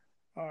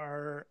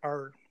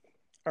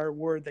our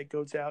word that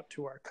goes out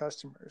to our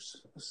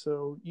customers.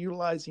 So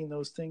utilizing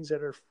those things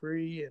that are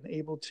free and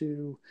able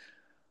to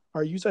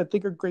are used, I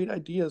think, are great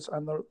ideas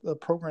on the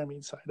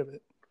programming side of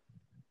it.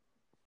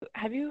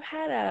 Have you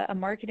had a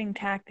marketing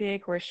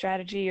tactic or a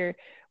strategy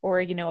or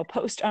a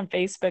post on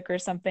Facebook or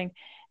something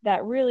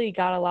that really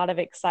got a lot of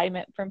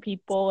excitement from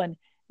people, and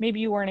maybe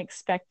you weren't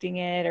expecting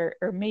it,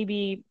 or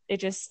maybe it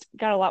just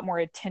got a lot more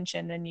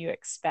attention than you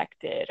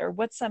expected? Or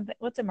what's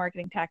a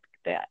marketing tactic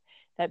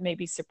that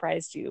maybe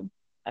surprised you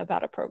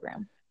about a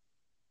program?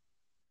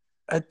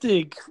 I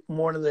think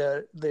one of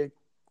the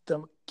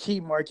key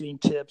marketing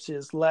tips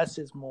is less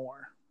is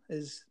more.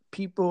 Is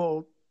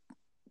people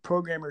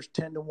programmers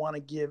tend to want to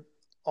give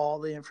all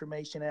the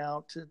information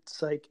out.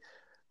 It's like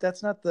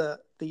that's not the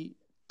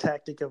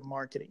tactic of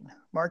marketing.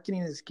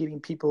 Marketing is getting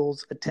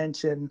people's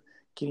attention,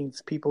 getting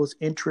people's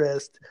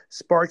interest,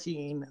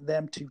 sparking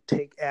them to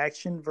take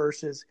action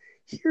versus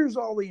here's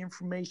all the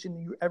information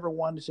you ever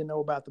wanted to know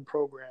about the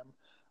program.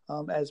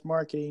 As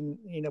marketing,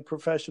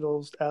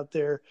 professionals out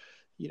there,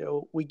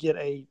 we get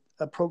a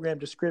program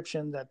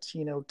description that's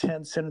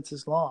 10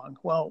 sentences long.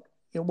 Well,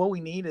 what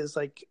we need is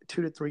like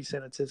 2 to 3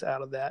 sentences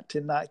out of that to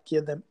not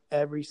give them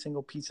every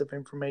single piece of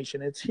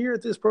information. It's here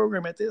at this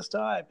program at this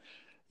time.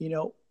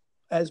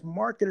 As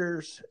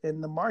marketers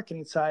in the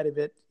marketing side of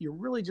it, you're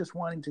really just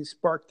wanting to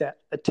spark that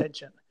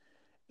attention,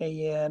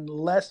 and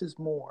less is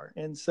more.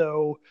 And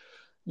so,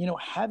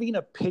 having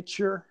a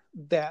picture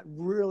that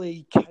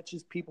really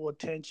catches people's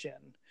attention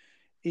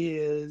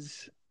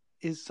is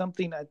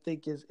something I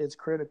think is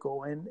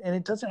critical. And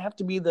it doesn't have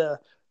to be the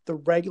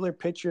regular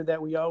picture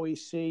that we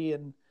always see.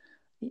 And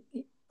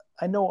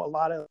I know a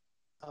lot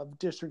of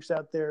districts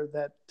out there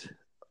that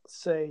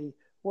say,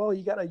 well,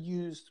 you got to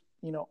use,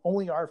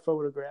 only our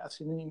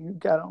photographs, and then you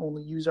got to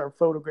only use our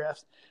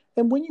photographs.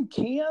 And when you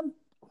can,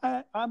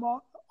 I'm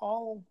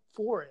all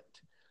for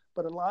it.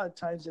 But a lot of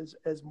times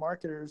as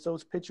marketers,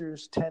 those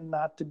pictures tend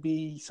not to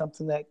be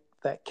something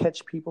that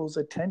catch people's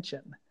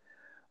attention.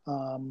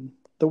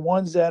 The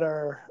ones that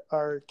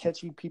are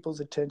catching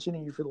people's attention,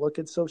 and if you look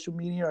at social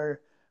media,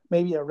 are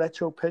maybe a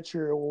retro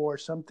picture or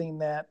something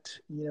that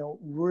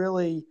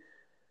really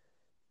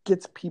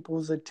gets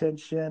people's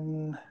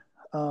attention,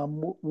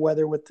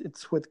 whether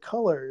it's with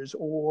colors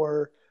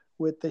or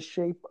with the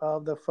shape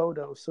of the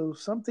photo. So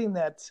something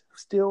that's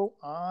still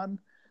on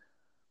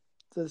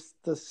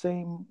the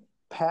same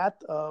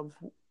path of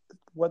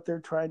what you're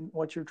trying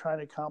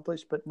to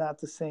accomplish, but not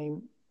the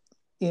same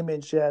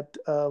image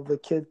of the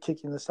kid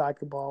kicking the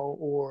soccer ball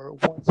or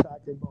one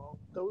soccer ball.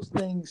 Those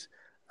things,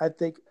 I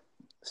think,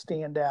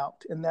 stand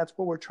out, and that's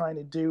what we're trying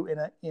to do in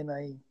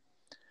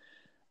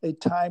a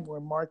time where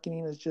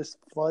marketing is just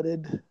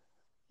flooded.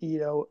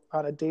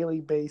 On a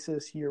daily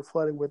basis, you're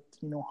flooded with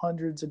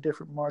hundreds of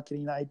different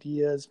marketing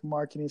ideas,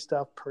 marketing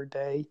stuff per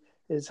day.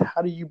 Is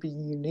how do you be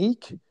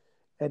unique,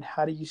 and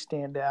how do you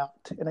stand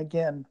out? And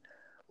again,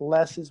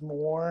 less is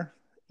more.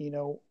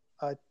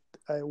 A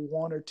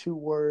 1 or 2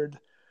 word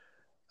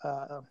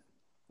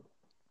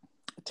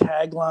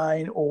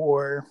tagline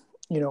or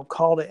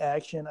call to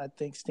action, I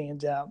think,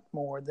 stands out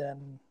more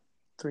than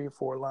 3 or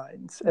 4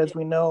 lines. As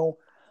we know,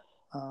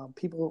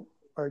 people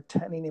are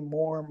tending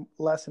to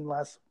less and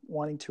less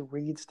wanting to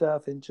read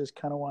stuff and just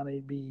kind of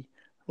wanting to be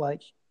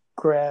like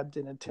grabbed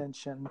in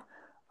attention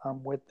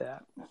with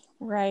that.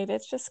 Right.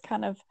 It's just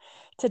kind of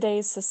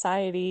today's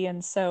society.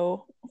 And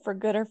so for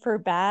good or for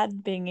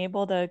bad, being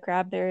able to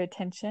grab their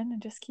attention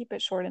and just keep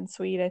it short and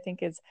sweet, I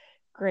think is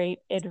great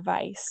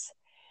advice.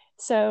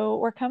 So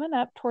we're coming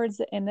up towards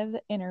the end of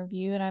the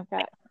interview, and I've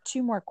got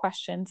 2 more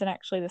questions. And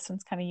actually, this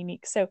one's kind of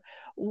unique. So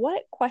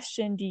what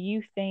question do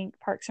you think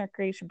Parks and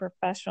Recreation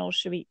professionals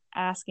should be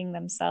asking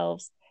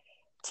themselves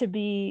to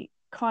be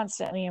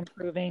constantly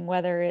improving,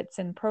 whether it's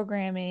in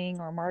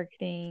programming or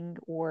marketing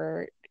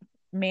or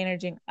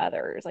managing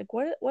others? Like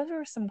what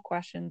are some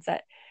questions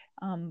that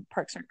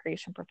Parks and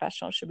Recreation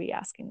professionals should be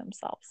asking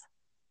themselves?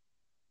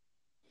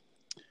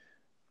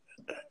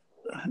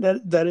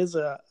 That is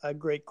a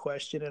great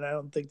question, and I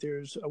don't think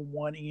there's a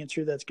one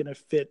answer that's going to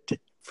fit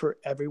for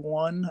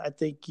everyone. I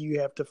think you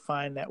have to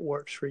find that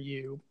works for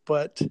you.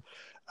 But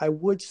I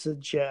would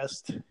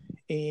suggest,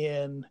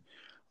 and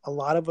a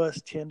lot of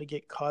us tend to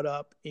get caught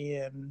up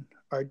in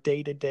our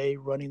day-to-day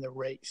running the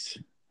race,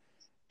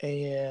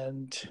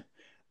 and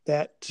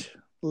that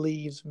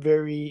leaves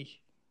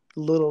very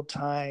little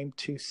time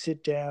to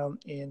sit down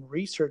and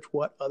research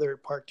what other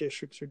park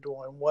districts are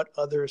doing, what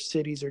other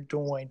cities are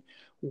doing,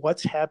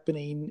 what's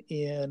happening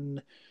in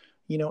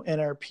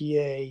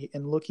NRPA,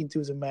 and looking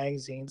through the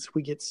magazines.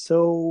 We get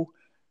so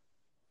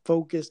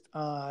focused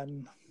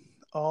on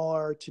all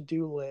our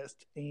to-do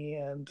list,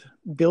 and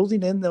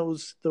building in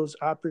those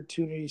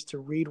opportunities to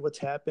read what's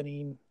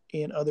happening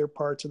in other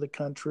parts of the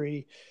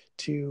country,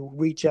 to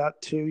reach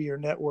out to your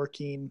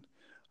networking,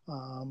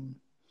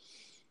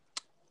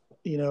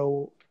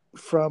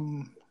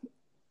 from,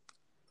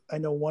 I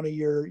know one of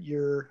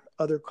your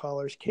other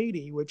callers,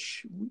 Katie,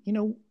 which,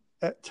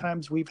 at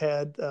times we've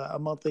had a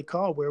monthly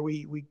call where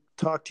we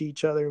talk to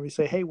each other and we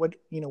say, hey, what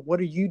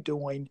are you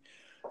doing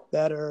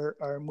that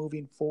are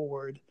moving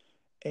forward?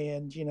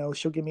 and,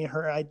 she'll give me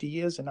her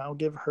ideas and I'll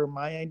give her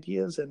my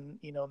ideas, and,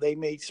 they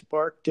may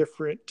spark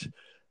different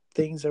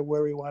things of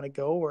where we want to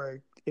go,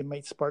 or it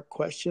might spark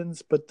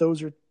questions, but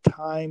those are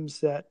times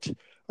that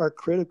are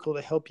critical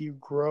to help you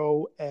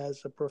grow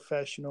as a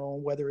professional,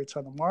 whether it's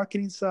on the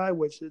marketing side,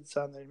 which it's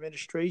on the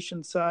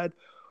administration side,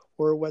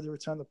 or whether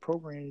it's on the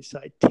programming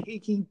side.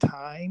 Taking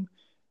time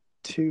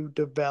to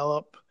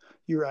develop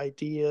your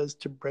ideas,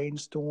 to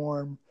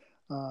brainstorm.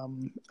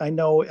 I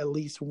know at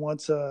least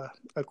once a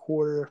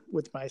quarter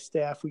with my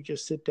staff, we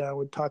just sit down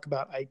and talk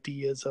about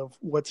ideas of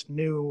what's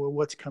new or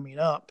what's coming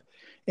up.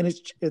 And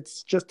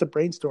it's just a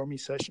brainstorming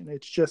session.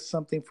 It's just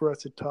something for us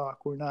to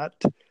talk. We're not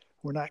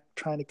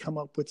trying to come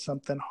up with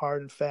something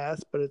hard and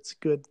fast, but it's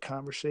good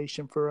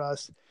conversation for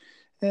us.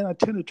 And I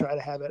tend to try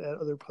to have it at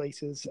other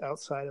places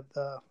outside of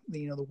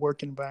the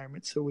work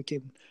environment, so we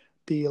can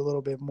be a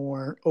little bit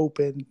more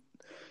open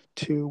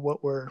to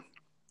what we're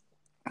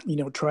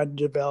try to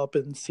develop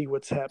and see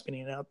what's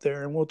happening out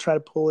there. And we'll try to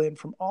pull in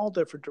from all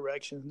different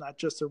directions, not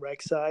just the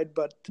rec side,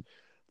 but,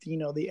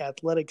 the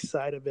athletic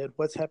side of it,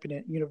 what's happening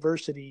at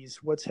universities,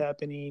 what's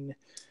happening,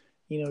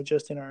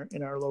 just in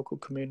our local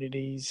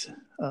communities,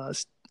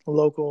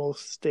 local,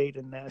 state,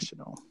 and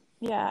national.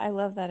 Yeah, I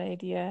love that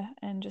idea.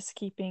 And just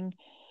keeping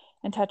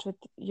in touch with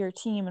your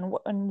team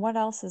and what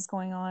else is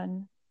going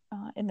on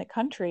in the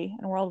country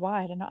and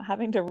worldwide, and not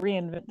having to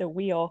reinvent the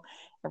wheel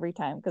every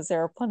time, because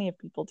there are plenty of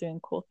people doing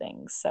cool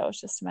things. So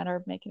it's just a matter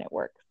of making it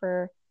work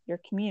for your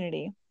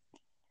community.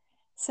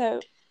 So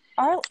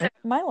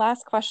my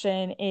last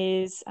question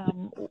is,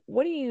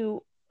 what do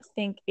you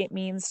think it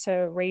means to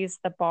raise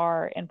the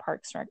bar in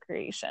Parks and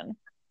Recreation?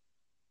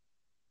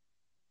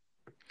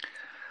 I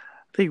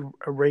think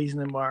raising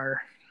the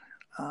bar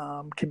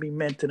can be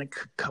meant in a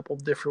couple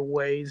different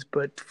ways,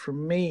 but for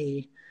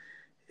me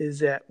is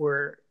that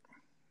we're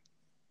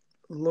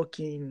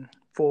looking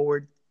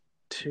forward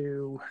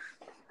to,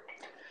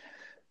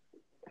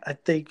 I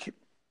think,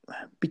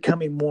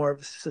 becoming more of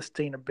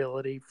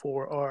sustainability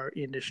for our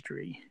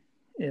industry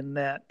in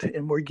that,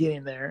 and we're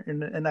getting there.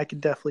 And I can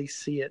definitely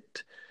see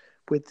it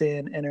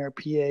within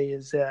NRPA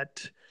is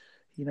that,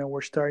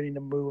 we're starting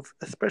to move,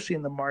 especially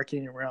in the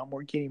marketing realm.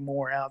 We're getting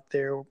more out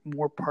there,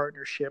 more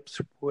partnerships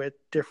with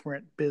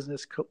different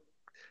business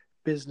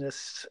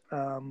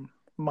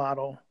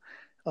model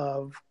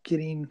of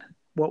getting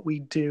what we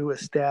do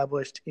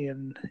established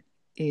in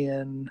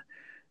the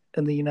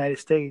United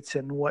States,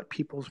 and what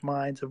people's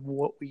minds of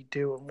what we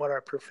do and what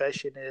our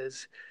profession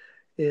is,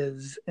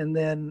 and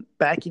then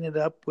backing it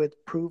up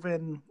with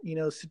proven,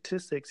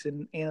 statistics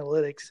and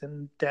analytics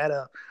and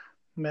data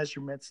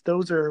measurements.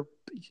 Those are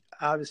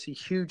obviously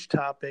huge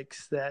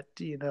topics that,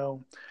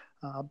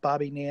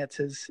 Bobby Nance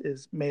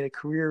has made a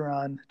career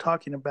on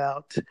talking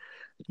about,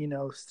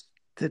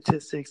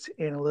 statistics,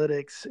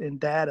 analytics, and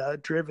data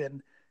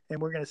driven. And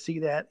we're going to see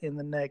that in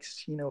the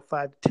next,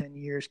 5 to 10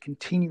 years,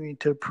 continuing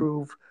to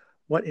improve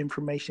what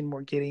information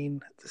we're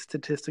getting. The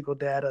statistical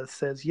data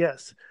says,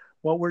 yes,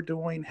 what we're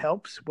doing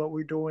helps, what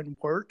we're doing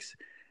works,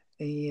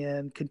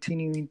 and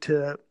continuing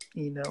to,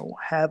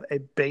 have a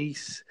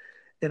base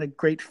and a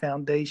great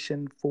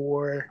foundation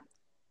for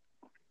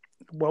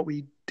what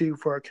we do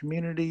for our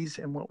communities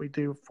and what we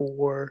do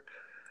for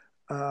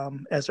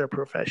as our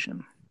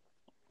profession.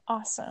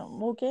 Awesome.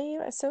 Well,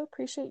 Gabe, I so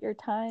appreciate your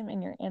time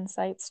and your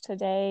insights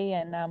today.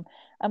 And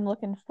I'm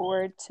looking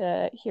forward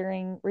to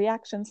hearing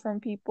reactions from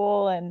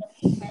people and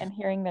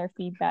hearing their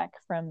feedback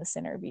from this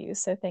interview.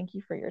 So thank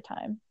you for your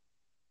time.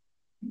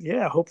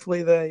 Yeah,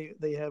 hopefully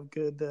they have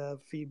good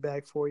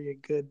feedback for you.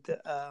 Good,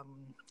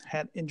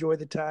 enjoy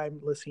the time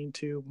listening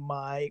to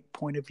my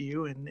point of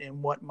view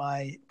and what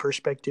my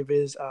perspective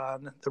is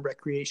on the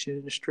recreation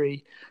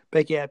industry.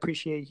 Becky, I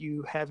appreciate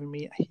you having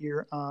me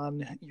here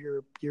on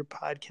your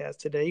podcast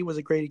today. It was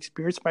a great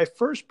experience. My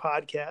first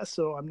podcast,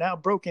 so I'm now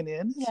broken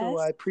in. Yes. So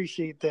I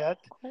appreciate that.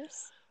 Of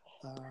course.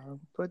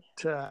 But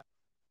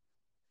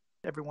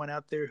everyone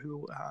out there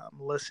who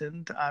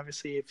listened,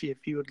 obviously, if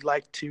you would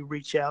like to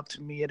reach out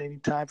to me at any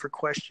time for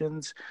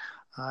questions,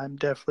 I'm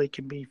definitely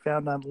can be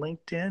found on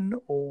LinkedIn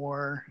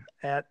or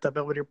at the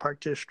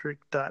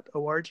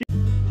belvedereparkdistrict.org.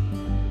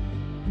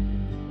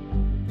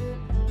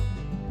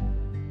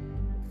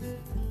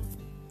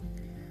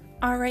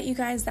 All right, you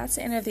guys, that's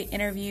the end of the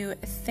interview.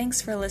 Thanks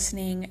for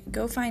listening.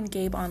 Go find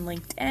Gabe on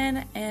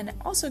LinkedIn, and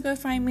also go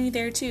find me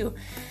there too.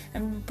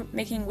 I'm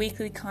making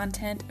weekly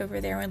content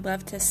over there. I'd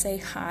love to say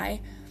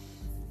hi.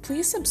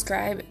 Please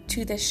subscribe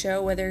to this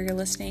show, whether you're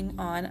listening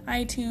on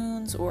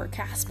iTunes or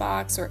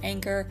CastBox or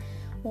Anchor,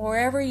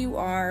 wherever you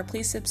are.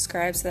 Please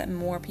subscribe so that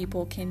more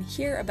people can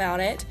hear about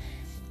it.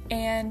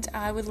 And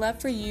I would love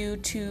for you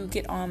to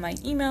get on my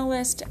email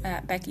list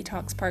at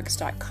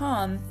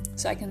beckytalksparks.com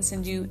so I can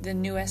send you the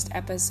newest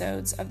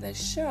episodes of the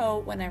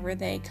show whenever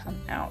they come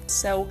out.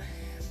 So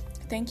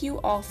thank you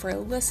all for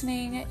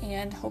listening,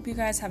 and hope you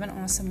guys have an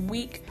awesome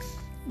week.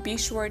 Be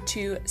sure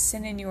to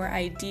send in your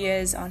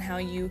ideas on how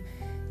you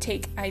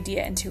take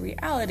idea into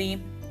reality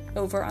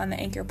over on the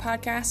Anchor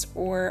podcast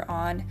or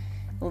on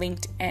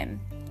LinkedIn.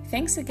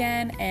 Thanks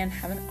again, and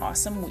have an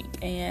awesome week,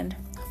 and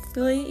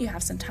hopefully you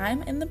have some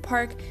time in the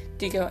park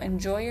to go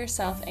enjoy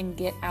yourself and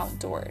get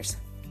outdoors.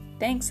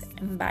 Thanks,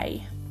 and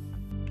bye.